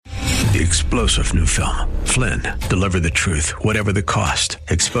The explosive new film, Flynn, deliver the truth, whatever the cost,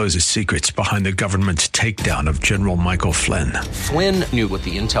 exposes secrets behind the government's takedown of General Michael Flynn. Flynn knew what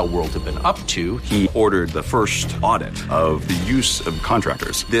the intel world had been up to. He ordered the first audit of the use of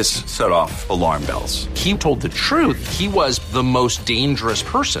contractors. This set off alarm bells. He told the truth. He was the most dangerous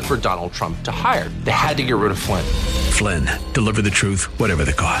person for Donald Trump to hire. They had to get rid of Flynn. Flynn, deliver the truth, whatever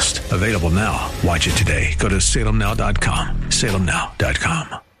the cost. Available now. Watch it today. Go to salemnow.com.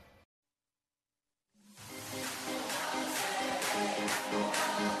 salemnow.com.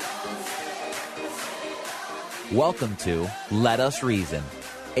 Welcome to Let Us Reason,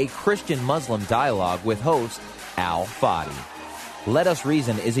 a Christian-Muslim dialogue with host Al Fadi. Let Us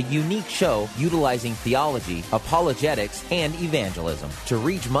Reason is a unique show utilizing theology, apologetics, and evangelism to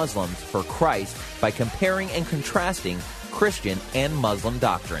reach Muslims for Christ by comparing and contrasting Christian and Muslim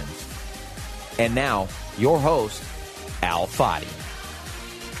doctrines. And now, your host, Al Fadi.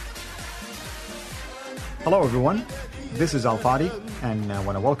 Hello, everyone. This is Al Fadi, and I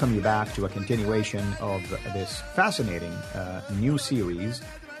want to welcome you back to a continuation of this fascinating new series.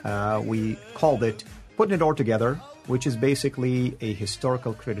 We called it Putting It All Together, which is basically a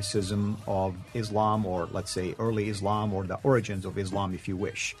historical criticism of Islam, or let's say early Islam, or the origins of Islam, if you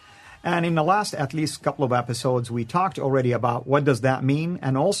wish. And in the last at least couple of episodes, we talked already about what does that mean,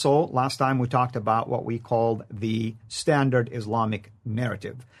 and also last time we talked about what we called the standard Islamic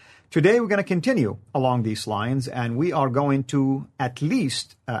narrative. Today, we're going to continue along these lines, and we are going to, at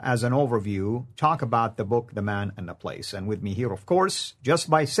least as an overview, talk about the book, The Man and the Place. And with me here, of course, just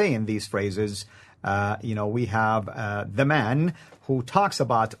by saying these phrases, we have the man who talks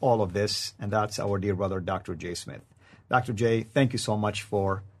about all of this, and that's our dear brother, Dr. Jay Smith. Dr. Jay, thank you so much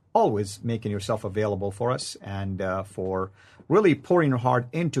for always making yourself available for us and for really pouring your heart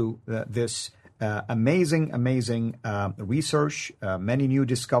into this amazing research, many new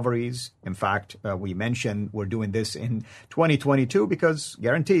discoveries. In fact, we mentioned we're doing this in 2022 because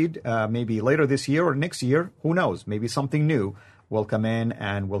guaranteed, maybe later this year or next year, who knows, maybe something new will come in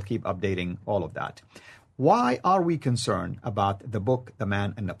and we'll keep updating all of that. Why are we concerned about the book, The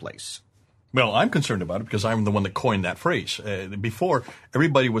Man and the Place? Well, I'm concerned about it because I'm the one that coined that phrase. Before,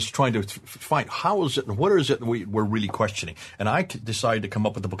 everybody was trying to find how is it and what is it we're really questioning. And I decided to come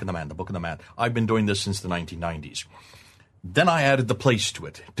up with the Book of the Man, the Book of the Man. I've been doing this since the 1990s. Then I added the place to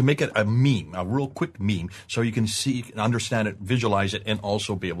it to make it a meme, a real quick meme, so you can see, understand it, visualize it, and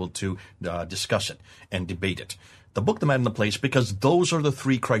also be able to discuss it and debate it. The book, The Man, and the Place, because those are the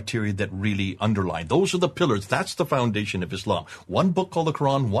three criteria that really underline. Those are the pillars. That's the foundation of Islam. One book called the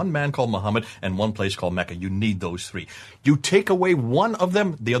Quran, one man called Muhammad, and one place called Mecca. You need those three. You take away one of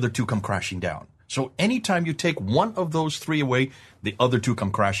them, the other two come crashing down. So anytime you take one of those three away, the other two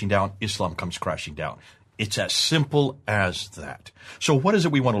come crashing down, Islam comes crashing down. It's as simple as that. So what is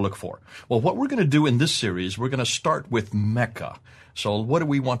it we want to look for? Well, what we're going to do in this series, we're going to start with Mecca. So what do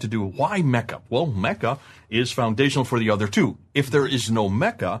we want to do? Why Mecca? Well, Mecca is foundational for the other two. If there is no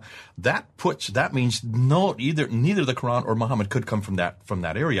Mecca, that means neither the Quran or Muhammad could come from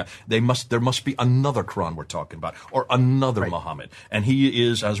that area. There must be another Quran we're talking about, or another Muhammad. And he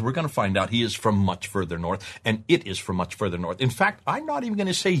is, as we're going to find out, he is from much further north, and it is from much further north. In fact, I'm not even going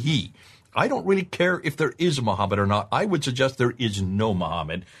to say he. I don't really care if there is a Muhammad or not. I would suggest there is no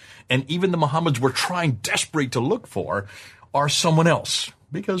Muhammad. And even the Muhammads we're trying desperately to look for are someone else,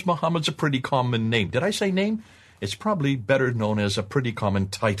 because Muhammad's a pretty common name. Did I say name? It's probably better known as a pretty common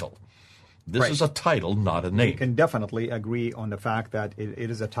title. This is a title, not a name. We can definitely agree on the fact that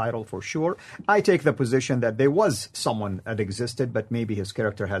it is a title for sure. I take the position that there was someone that existed, but maybe his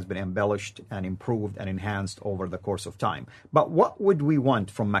character has been embellished and improved and enhanced over the course of time. But what would we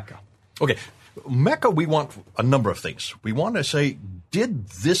want from Mecca? Okay, Mecca, we want a number of things. We want to say, did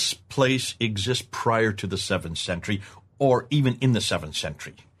this place exist prior to the 7th century or even in the 7th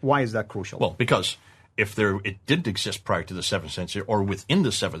century? Why is that crucial? Well, because if it didn't exist prior to the 7th century or within the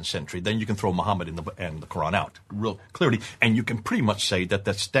 7th century, then you can throw Muhammad and the Quran out real clearly. And you can pretty much say that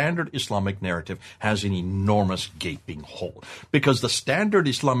the standard Islamic narrative has an enormous gaping hole. Because the standard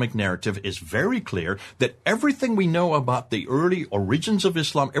Islamic narrative is very clear that everything we know about the early origins of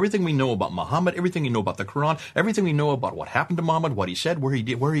Islam, everything we know about Muhammad, everything we know about the Quran, everything we know about what happened to Muhammad, what he said, where he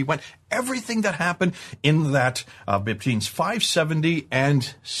did, where he went, everything that happened in that between 570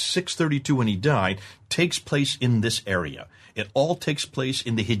 and 632 when he died, takes place in this area. It all takes place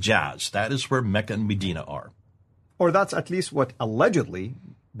in the Hijaz. That is where Mecca and Medina are. Or that's at least what allegedly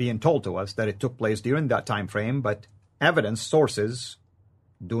being told to us, that it took place during that time frame, but evidence, sources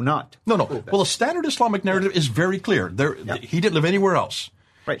do not. No. Well, the standard Islamic narrative is very clear. He didn't live anywhere else.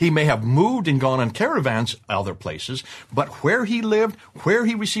 Right. He may have moved and gone on caravans other places, but where he lived, where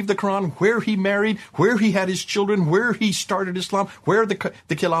he received the Quran, where he married, where he had his children, where he started Islam, where the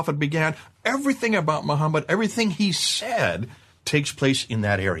Khilafat began, everything about Muhammad, everything he said takes place in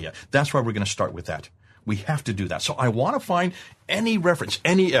that area. That's why we're going to start with that. We have to do that. So I want to find any reference,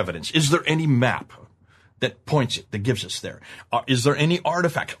 any evidence. Is there any map that points it, that gives us there? Is there any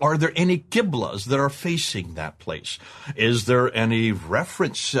artifact? Are there any qiblas that are facing that place? Is there any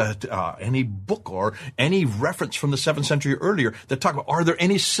reference, any book or any reference from the 7th century or earlier that talk about, are there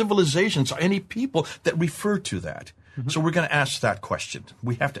any civilizations, any people that refer to that? Mm-hmm. So we're going to ask that question.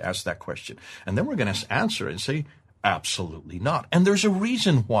 We have to ask that question. And then we're going to answer it and say, absolutely not. And there's a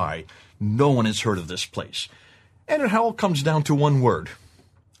reason why no one has heard of this place. And it all comes down to one word: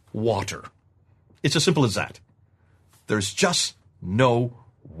 water. It's as simple as that. There's just no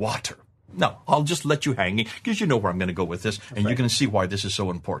water. Now, I'll just let you hang because you know where I'm going to go with this, and you're going to see why this is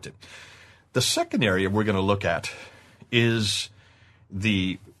so important. The second area we're going to look at is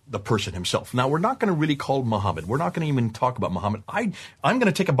the person himself. Now, we're not going to really call Muhammad. We're not going to even talk about Muhammad. I'm going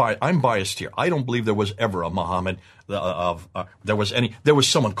to take a bias. I'm biased here. I don't believe there was ever a Muhammad. There was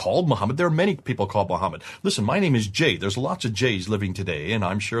someone called Muhammad. There are many people called Muhammad. Listen, my name is Jay. There's lots of Jays living today, and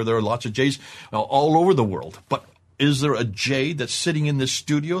I'm sure there are lots of Jays all over the world. But is there a Jay that's sitting in this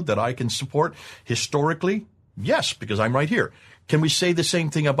studio that I can support historically? Yes, because I'm right here. Can we say the same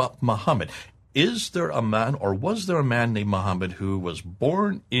thing about Muhammad? Is there a man, or was there a man named Muhammad who was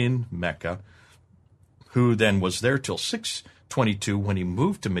born in Mecca, who then was there till 622 when he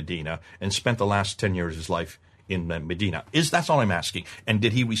moved to Medina and spent the last 10 years of his life in Medina? That's all I'm asking. And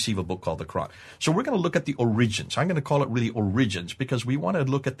did he receive a book called the Quran? So we're going to look at the origins. I'm going to call it really origins because we want to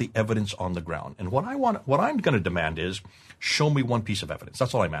look at the evidence on the ground. And what I'm going to demand is, show me one piece of evidence.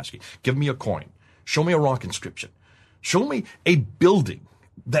 That's all I'm asking. Give me a coin. Show me a rock inscription. Show me a building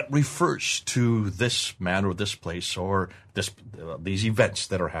that refers to this man or this place or these events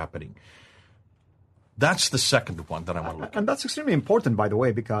that are happening. That's the second one that I want to look at. And that's extremely important, by the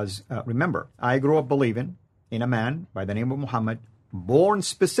way, because remember, I grew up believing in a man by the name of Muhammad, born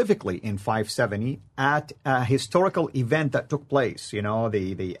specifically in 570 at a historical event that took place,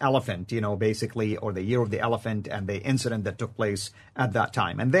 the elephant, basically, or the year of the elephant and the incident that took place at that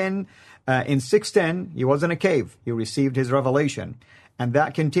time. And then in 610, he was in a cave. He received his revelation. And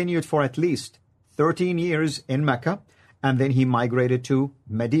that continued for at least 13 years in Mecca. And then he migrated to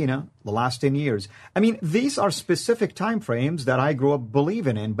Medina the last 10 years. I mean, these are specific time frames that I grew up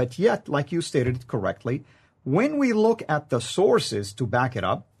believing in. But yet, like you stated correctly, when we look at the sources to back it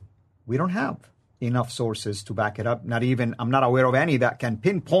up, we don't have enough sources to back it up. I'm not aware of any that can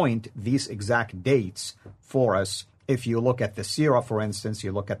pinpoint these exact dates for us. If you look at the Sirah, for instance,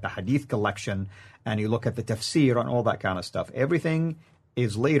 you look at the Hadith collection, and you look at the Tafsir and all that kind of stuff. Everything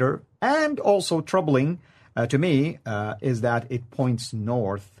is later. And also troubling to me is that it points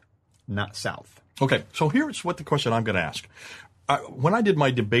north, not south. Okay, so here's what the question I'm going to ask. When I did my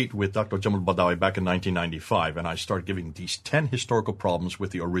debate with Dr. Jamal Badawi back in 1995, and I started giving these 10 historical problems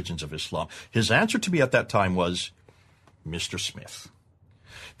with the origins of Islam, his answer to me at that time was, Mr. Smith,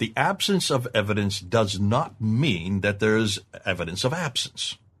 the absence of evidence does not mean that there is evidence of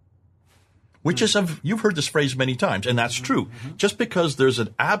absence. You've heard this phrase many times, and that's true. Mm-hmm. Just because there's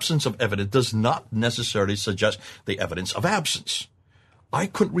an absence of evidence does not necessarily suggest the evidence of absence. I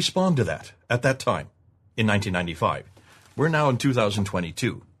couldn't respond to that at that time in 1995. We're now in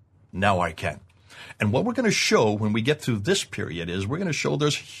 2022. Now I can. And what we're going to show when we get through this period is we're going to show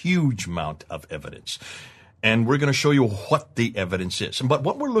there's a huge amount of evidence. And we're going to show you what the evidence is. But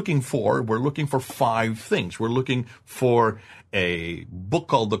what we're looking for 5 things. We're looking for a book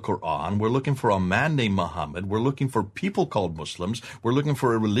called the Quran. We're looking for a man named Muhammad. We're looking for people called Muslims. We're looking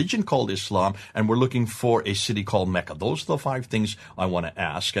for a religion called Islam. And we're looking for a city called Mecca. Those are the 5 things I want to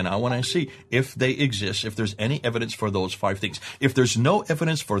ask. And I want to see if they exist, if there's any evidence for those 5 things. If there's no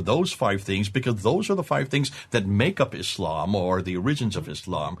evidence for those 5 things, because those are the 5 things that make up Islam or the origins of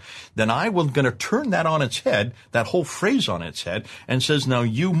Islam, then I will going to turn that on its head, that whole phrase on its head, and says, now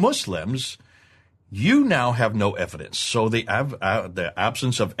you Muslims, you now have no evidence. So the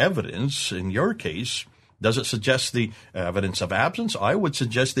absence of evidence, in your case, does it suggest the evidence of absence? I would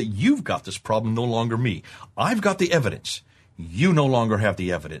suggest that you've got this problem, no longer me. I've got the evidence. You no longer have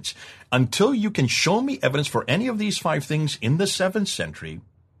the evidence. Until you can show me evidence for any of these 5 things in the 7th century,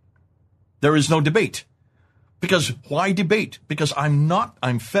 there is no debate. Because why debate? Because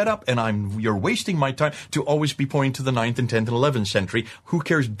I'm fed up and you're wasting my time to always be pointing to the 9th and 10th and 11th century. Who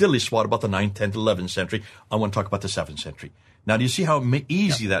cares dilly swat about the 9th, 10th, 11th century? I want to talk about the 7th century. Now, do you see how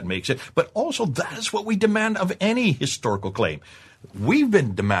easy that makes it? But also, that is what we demand of any historical claim. We've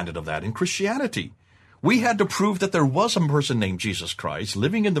been demanded of that in Christianity. We had to prove that there was a person named Jesus Christ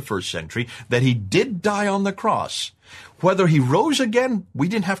living in the first century, that he did die on the cross. Whether he rose again, we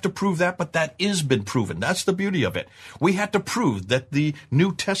didn't have to prove that, but that is been proven. That's the beauty of it. We had to prove that the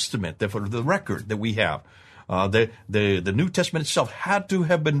New Testament, the record that we have, the New Testament itself had to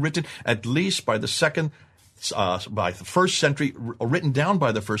have been written at least by the first century, written down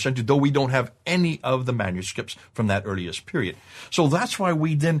by the first century, though we don't have any of the manuscripts from that earliest period. So that's why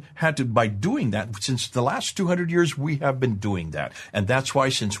we then had to, by doing that, since the last 200 years, we have been doing that. And that's why,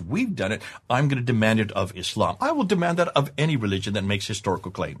 since we've done it, I'm going to demand it of Islam. I will demand that of any religion that makes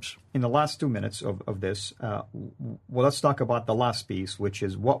historical claims. In the last 2 minutes of this, well, let's talk about the last piece, which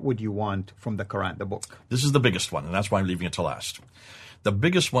is what would you want from the Quran, the book? This is the biggest one, and that's why I'm leaving it to last. The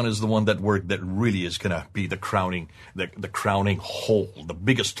biggest one is the one that really is going to be the crowning whole, the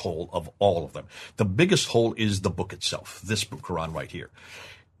biggest whole of all of them. The biggest whole is the book itself, this book, Quran right here.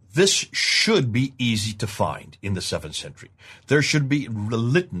 This should be easy to find in the 7th century. There should be a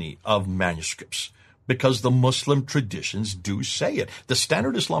litany of manuscripts, because the Muslim traditions do say it. The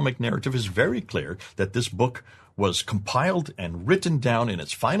standard Islamic narrative is very clear that this book was compiled and written down in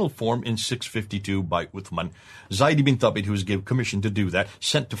its final form in 652 by Uthman. Zayd ibn Thabit, who was given commission to do that,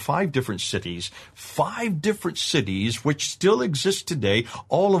 sent to 5 different cities which still exist today,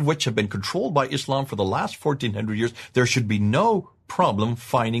 all of which have been controlled by Islam for the last 1400 years. There should be no problem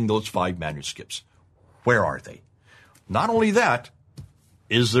finding those 5 manuscripts. Where are they? Not only that,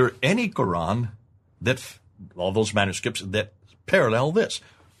 is there any Quran that, all those manuscripts that parallel this?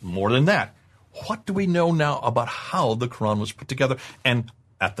 More than that, what do we know now about how the Quran was put together? And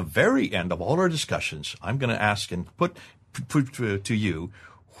at the very end of all our discussions, I'm going to ask and put to you,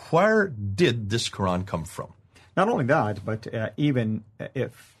 where did this Quran come from? Not only that, but even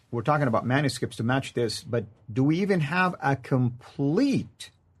if we're talking about manuscripts to match this, but do we even have a complete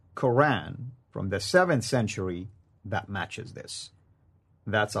Quran from the 7th century that matches this?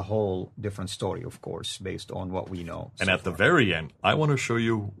 That's a whole different story, of course, based on what we know. And at the very end, I want to show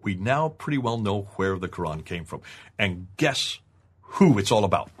you, we now pretty well know where the Quran came from. And guess who it's all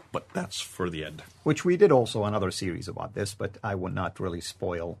about. But that's for the end. Which we did also another series about this, but I will not really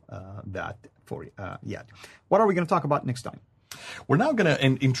spoil that for yet. What are we going to talk about next time? We're now going to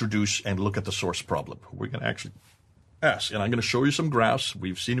introduce and look at the source problem. We're going to actually ask, and I'm going to show you some graphs.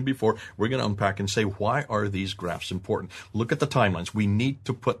 We've seen it before. We're going to unpack and say, why are these graphs important? Look at the timelines. We need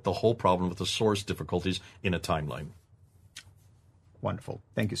to put the whole problem with the source difficulties in a timeline. Wonderful.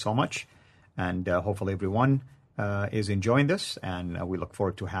 Thank you so much. And hopefully everyone is enjoying this, and we look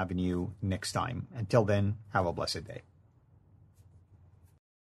forward to having you next time. Until then, have a blessed day.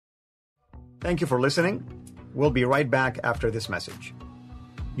 Thank you for listening. We'll be right back after this message.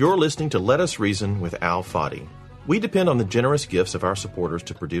 You're listening to Let Us Reason with Al Fadi. We depend on the generous gifts of our supporters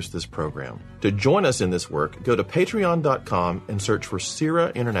to produce this program. To join us in this work, go to patreon.com and search for CIRA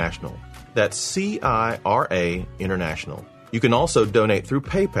International. That's CIRA International. You can also donate through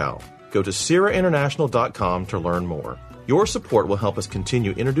PayPal. Go to CIRAInternational.com to learn more. Your support will help us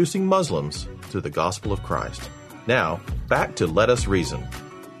continue introducing Muslims to the gospel of Christ. Now, back to Let Us Reason.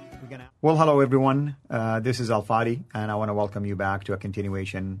 Well, hello, everyone. This is Al Fadi, and I want to welcome you back to a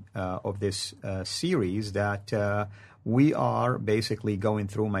continuation of this series that we are basically going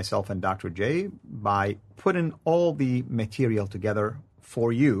through, myself and Dr. J, by putting all the material together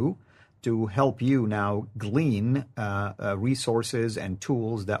for you to help you now glean resources and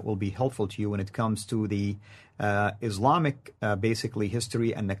tools that will be helpful to you when it comes to the Islamic, basically,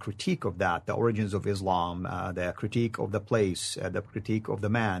 history and the critique of that, the origins of Islam, the critique of the place, the critique of the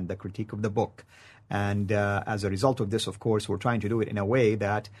man, the critique of the book. And as a result of this, of course, we're trying to do it in a way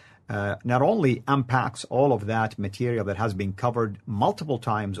that not only unpacks all of that material that has been covered multiple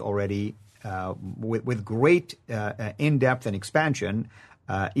times already with great in-depth and expansion,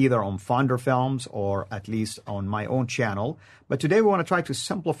 either on Fonder Films or at least on my own channel. But today we want to try to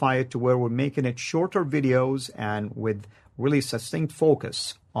simplify it to where we're making it shorter videos and with really succinct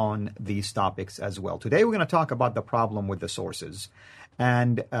focus on these topics as well. Today we're going to talk about the problem with the sources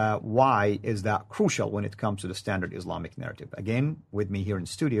and why is that crucial when it comes to the standard Islamic narrative. Again, with me here in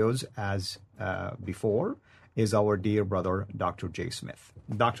studios, as before, is our dear brother, Dr. J. Smith.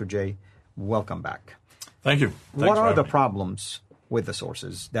 Dr. J, welcome back. Thank you. What are the problems with the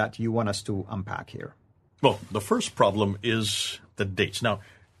sources that you want us to unpack here? Well, the first problem is the dates. Now,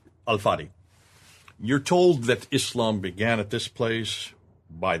 Al Fadi, you're told that Islam began at this place,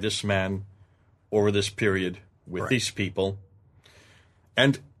 by this man, over this period, with these people.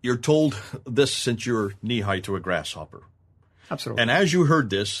 And you're told this since you're knee-high to a grasshopper. Absolutely. And as you heard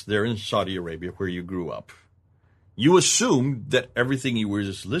this there in Saudi Arabia, where you grew up, you assumed that everything you were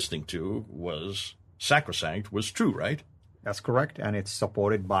just listening to was sacrosanct, was true, right? That's correct, and it's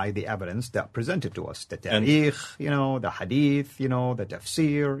supported by the evidence that presented to us. The tarikh, the hadith, the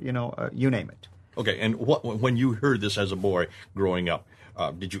tafsir, you name it. Okay, and when you heard this as a boy growing up,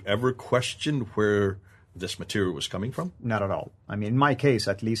 did you ever question where this material was coming from? Not at all. I mean, in my case,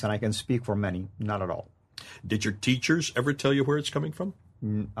 at least, and I can speak for many, not at all. Did your teachers ever tell you where it's coming from?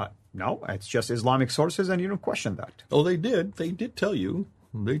 No, it's just Islamic sources, and you don't question that. Oh, they did. They did tell you.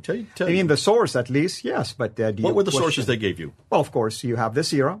 They tell you. I mean, the source, at least, yes. But what were the sources they gave you? Well, of course, you have the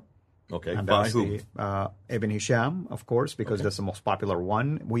Sirah. Okay, and by that's who? Ibn Hisham, of course, because that's the most popular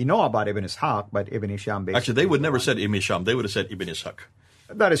one. We know about Ibn Ishaq, but Ibn Hisham basically... Actually, they would never said Ibn Hisham. They would have said Ibn Ishaq.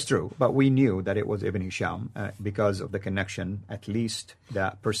 That is true, but we knew that it was Ibn Hisham because of the connection, at least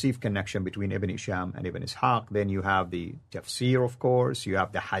the perceived connection between Ibn Hisham and Ibn Ishaq. Then you have the tafsir, of course. You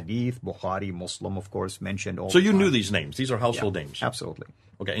have the hadith, Bukhari, Muslim, of course, mentioned all So the you time. knew these names. These are household names. Absolutely.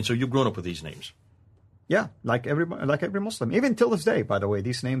 Okay, and so you've grown up with these names. Yeah, like every Muslim. Even till this day, by the way,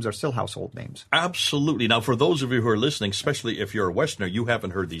 these names are still household names. Absolutely. Now, for those of you who are listening, especially if you're a Westerner, you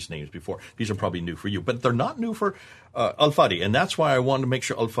haven't heard these names before. These are probably new for you, but they're not new for Al-Fadi, and that's why I wanted to make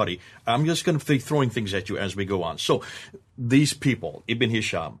sure Al-Fadi. I'm just going to be throwing things at you as we go on. So, these people, Ibn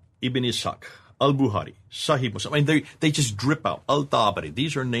Hisham, Ibn Ishaq, Al-Bukhari, Sahih Muslim, I mean, they just drip out. Al-Tabari,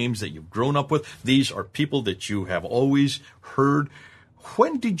 these are names that you've grown up with. These are people that you have always heard.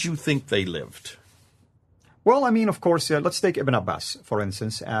 When did you think they lived? Well, I mean, of course, let's take Ibn Abbas, for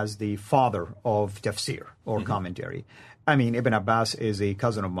instance, as the father of tafsir or commentary. I mean, Ibn Abbas is a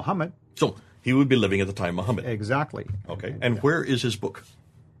cousin of Muhammad. So he would be living at the time of Muhammad. Exactly. Okay. And where is his book?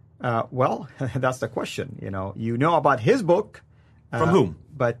 Well, that's the question. You know about his book. From whom?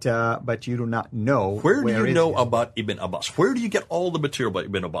 But you do not know. Where do you know about Ibn Abbas? Where do you get all the material about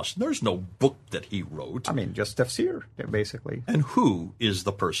Ibn Abbas? There's no book that he wrote. I mean, just tafsir, basically. And who is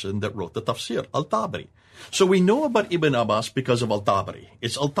the person that wrote the tafsir? Al-Tabari. So we know about Ibn Abbas because of Al-Tabari.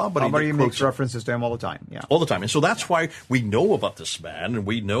 It's Al-Tabari that makes references to him all the time. Yeah, all the time. And so that's why we know about this man, and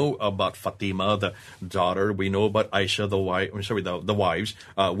we know about Fatima, the daughter. We know about Aisha, the wives.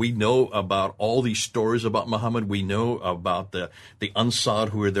 We know about all these stories about Muhammad. We know about the Ansar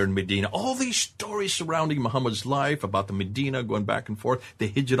who were there in Medina. All these stories surrounding Muhammad's life, about the Medina going back and forth, the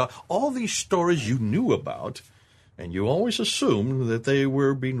Hijrah. All these stories you knew about, and you always assumed that they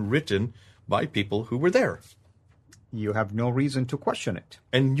were being written by people who were there. You have no reason to question it.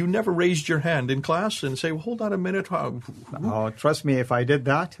 And you never raised your hand in class and say, well, hold on a minute. Trust me, if I did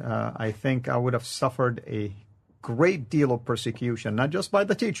that, I think I would have suffered a great deal of persecution, not just by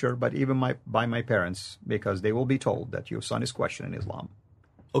the teacher, but even by my parents, because they will be told that your son is questioning Islam.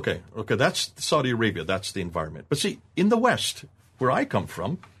 Okay, that's Saudi Arabia. That's the environment. But see, in the West, where I come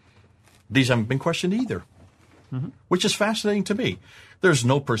from, these haven't been questioned either, which is fascinating to me. There's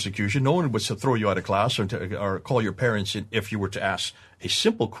no persecution. No one would throw you out of class or call your parents in if you were to ask a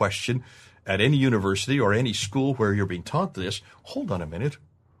simple question at any university or any school where you're being taught this. Hold on a minute.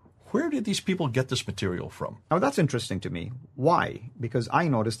 Where did these people get this material from? Now, that's interesting to me. Why? Because I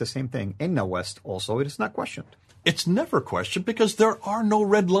noticed the same thing. In the West, also, it is not questioned. It's never questioned because there are no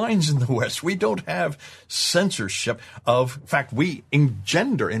red lines in the West. We don't have censorship of, in fact, we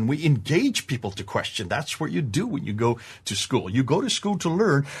engender and we engage people to question. That's what you do when you go to school. You go to school to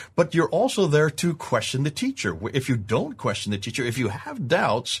learn, but you're also there to question the teacher. If you don't question the teacher, if you have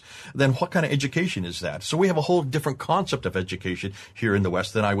doubts, then what kind of education is that? So we have a whole different concept of education here in the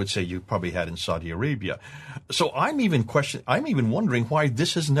West than I would say you probably had in Saudi Arabia. So I'm even wondering why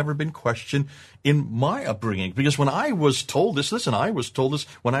this has never been questioned in my upbringing. Because when I was told this, when I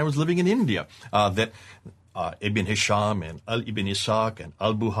was living in India, that Ibn Hisham and Ibn Ishaq and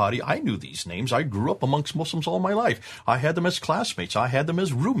Al-Bukhari, I knew these names. I grew up amongst Muslims all my life. I had them as classmates. I had them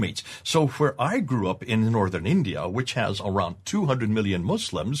as roommates. So where I grew up in northern India, which has around 200 million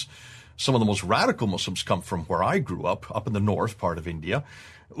Muslims, some of the most radical Muslims come from where I grew up in the north part of India.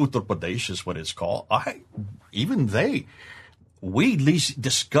 Uttar Pradesh is what it's called. We at least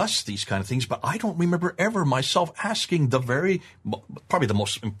discuss these kind of things, but I don't remember ever myself asking probably the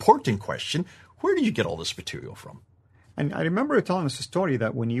most important question, where did you get all this material from? And I remember you telling us a story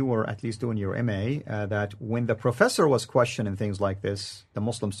that when you were at least doing your MA, that when the professor was questioning things like this, the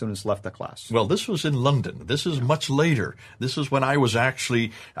Muslim students left the class. Well, this was in London. This is much later. This is when I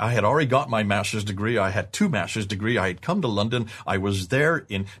had already got my master's degree. I had 2 master's degrees. I had come to London. I was there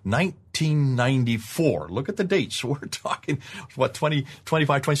in 1994. Look at the dates. We're talking, 20,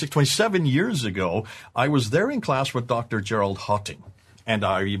 25, 26, 27 years ago. I was there in class with Dr. Gerald Hotting. And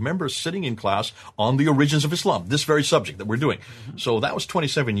I remember sitting in class on the origins of Islam, this very subject that we're doing. Mm-hmm. So that was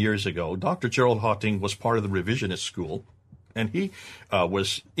 27 years ago. Dr. Gerald Hawting was part of the revisionist school, and he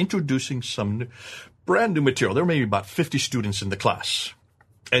was introducing some brand new material. There were maybe about 50 students in the class.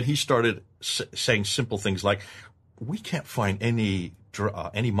 And he started saying simple things like, we can't find any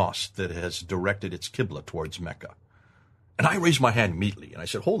mosque that has directed its Qibla towards Mecca. And I raised my hand immediately, and I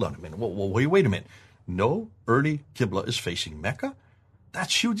said, hold on a minute. Well, wait a minute. No early Qibla is facing Mecca?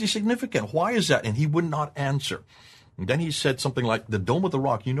 That's hugely significant. Why is that? And he would not answer. And then he said something like, the Dome of the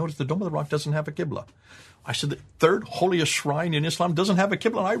Rock. You notice the Dome of the Rock doesn't have a Qibla. I said, the third holiest shrine in Islam doesn't have a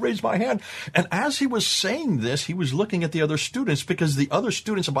Qibla, and I raised my hand. And as he was saying this, he was looking at the other students, because the other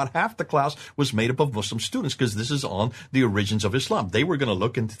students, about half the class, was made up of Muslim students, because this is on the origins of Islam. They were going to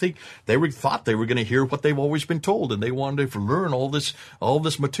look and think, thought they were going to hear what they've always been told, and they wanted to learn all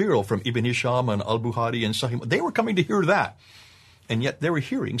this material from Ibn Hisham and Al-Bukhari and Sahih. They were coming to hear that. And yet they were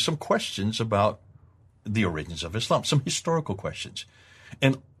hearing some questions about the origins of Islam, some historical questions.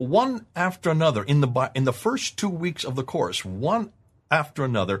 And one after another, in the first 2 weeks of the course, one after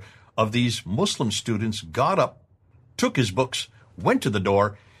another of these Muslim students got up, took his books, went to the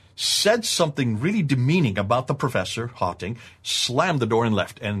door, said something really demeaning about the professor, Hawting, slammed the door and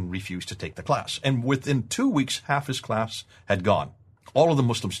left, and refused to take the class. And within 2 weeks, half his class had gone, all of the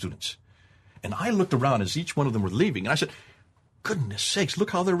Muslim students. And I looked around as each one of them were leaving, and I said, goodness sakes,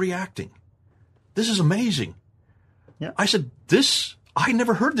 look how they're reacting. This is amazing. Yeah. I said, I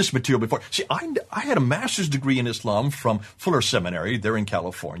never heard this material before. See, I had a master's degree in Islam from Fuller Seminary there in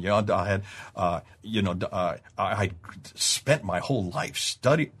California. I spent my whole life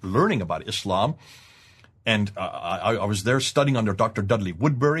learning about Islam. And I was there studying under Dr. Dudley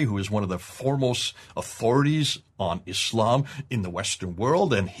Woodbury, who is one of the foremost authorities on Islam in the Western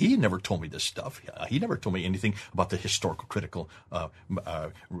world. And he never told me this stuff. He never told me anything about the historical critical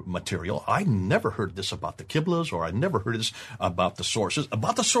material. I never heard this about the Qiblas, or I never heard this about the sources.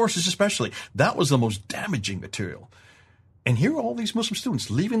 About the sources especially. That was the most damaging material. And here are all these Muslim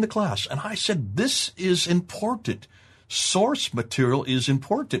students leaving the class. And I said, this is important. Source material is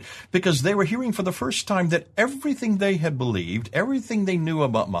important, because they were hearing for the first time that everything they had believed, everything they knew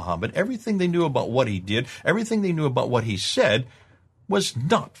about Muhammad, everything they knew about what he did, everything they knew about what he said was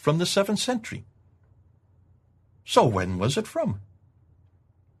not from the 7th century. So when was it from?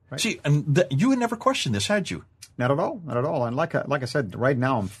 Right. See, and you had never questioned this, had you? Not at all, not at all. And like I said, right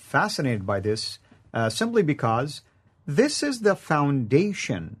now I'm fascinated by this simply because this is the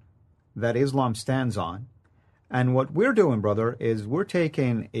foundation that Islam stands on. And what we're doing, brother, is we're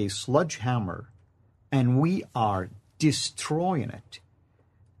taking a sledgehammer and we are destroying it.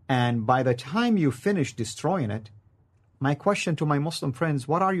 And by the time you finish destroying it, my question to my Muslim friends,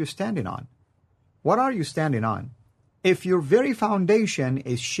 what are you standing on? What are you standing on? If your very foundation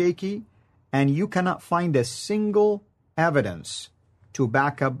is shaky and you cannot find a single evidence to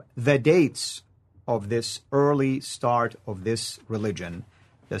back up the dates of this early start of this religion,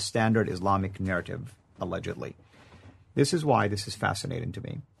 the standard Islamic narrative, allegedly. This is why this is fascinating to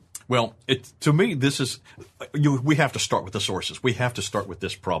me. Well, to me, we have to start with the sources. We have to start with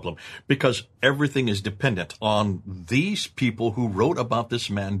this problem, because everything is dependent on these people who wrote about this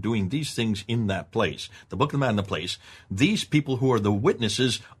man doing these things in that place. The Book of the Man in the Place. These people who are the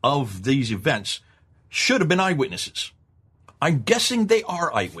witnesses of these events should have been eyewitnesses. I'm guessing they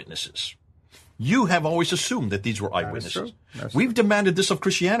are eyewitnesses. You have always assumed that these were eyewitnesses. We've demanded this of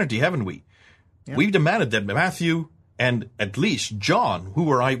Christianity, haven't we? Yeah. We've demanded that Matthew and at least John, who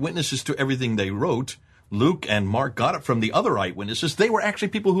were eyewitnesses to everything they wrote, Luke and Mark got it from the other eyewitnesses. They were actually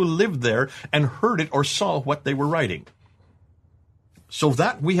people who lived there and heard it or saw what they were writing. So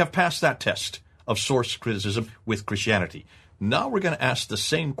that we have passed that test of source criticism with Christianity. Now we're going to ask the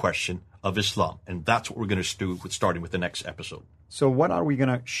same question of Islam, and that's what we're going to do starting with the next episode. So what are we going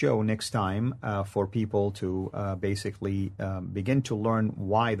to show next time for people to basically begin to learn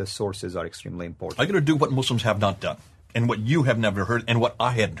why the sources are extremely important? I'm going to do what Muslims have not done, and what you have never heard, and what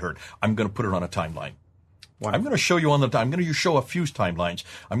I hadn't heard. I'm going to put it on a timeline. Wonderful. I'm going to show you I'm going to show a few timelines.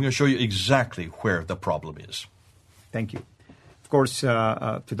 I'm going to show you exactly where the problem is. Thank you. Of course,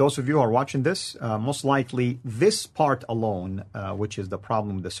 to those of you who are watching this, most likely this part alone, which is the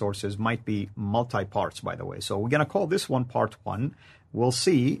problem with the sources, might be multi-parts, by the way. So we're going to call this one part 1. We'll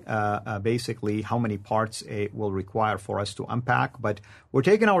see basically how many parts it will require for us to unpack. But we're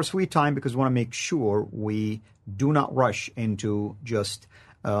taking our sweet time because we want to make sure we do not rush into just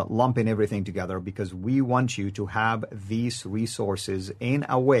lumping everything together, because we want you to have these resources in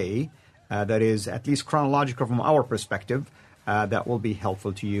a way that is at least chronological from our perspective, that will be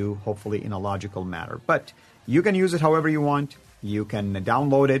helpful to you, hopefully in a logical manner. But you can use it however you want. You can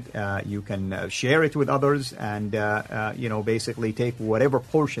download it. You can share it with others, and basically take whatever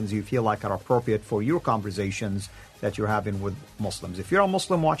portions you feel like are appropriate for your conversations that you're having with Muslims. If you're a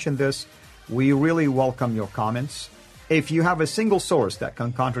Muslim watching this, we really welcome your comments. If you have a single source that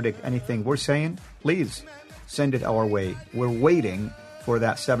can contradict anything we're saying, please send it our way. We're waiting for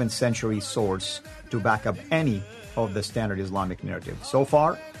that 7th century source to back up any of the standard Islamic narrative. So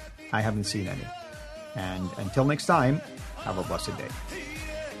far, I haven't seen any. And until next time, have a blessed day.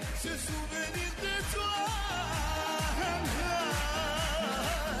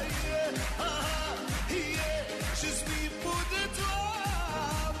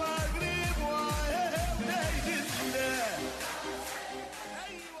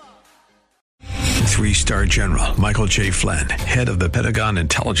 Three-star General Michael J. Flynn, head of the Pentagon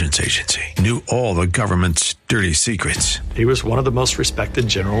Intelligence Agency, knew all the government's dirty secrets. He was one of the most respected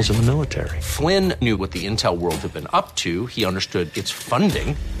generals in the military. Flynn knew what the intel world had been up to. He understood its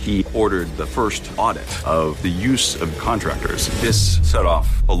funding. He ordered the first audit of the use of contractors. This set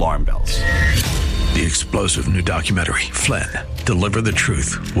off alarm bells. The explosive new documentary, Flynn, Deliver the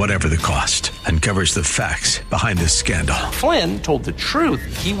Truth, Whatever the Cost, uncovers the facts behind this scandal. Flynn told the truth.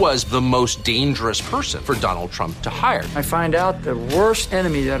 He was the most dangerous person for Donald Trump to hire. I find out the worst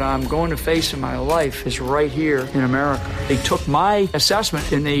enemy that I'm going to face in my life is right here in America. They took my assessment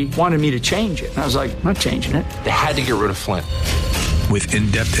and they wanted me to change it. And I was like, I'm not changing it. They had to get rid of Flynn. With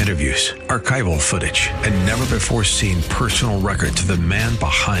in-depth interviews, archival footage, and never-before-seen personal records of the man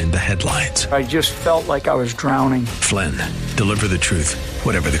behind the headlines. I just felt like I was drowning. Flynn, Deliver the Truth,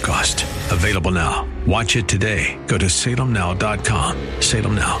 Whatever the Cost. Available now. Watch it today. Go to salemnow.com.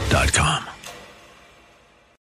 salemnow.com.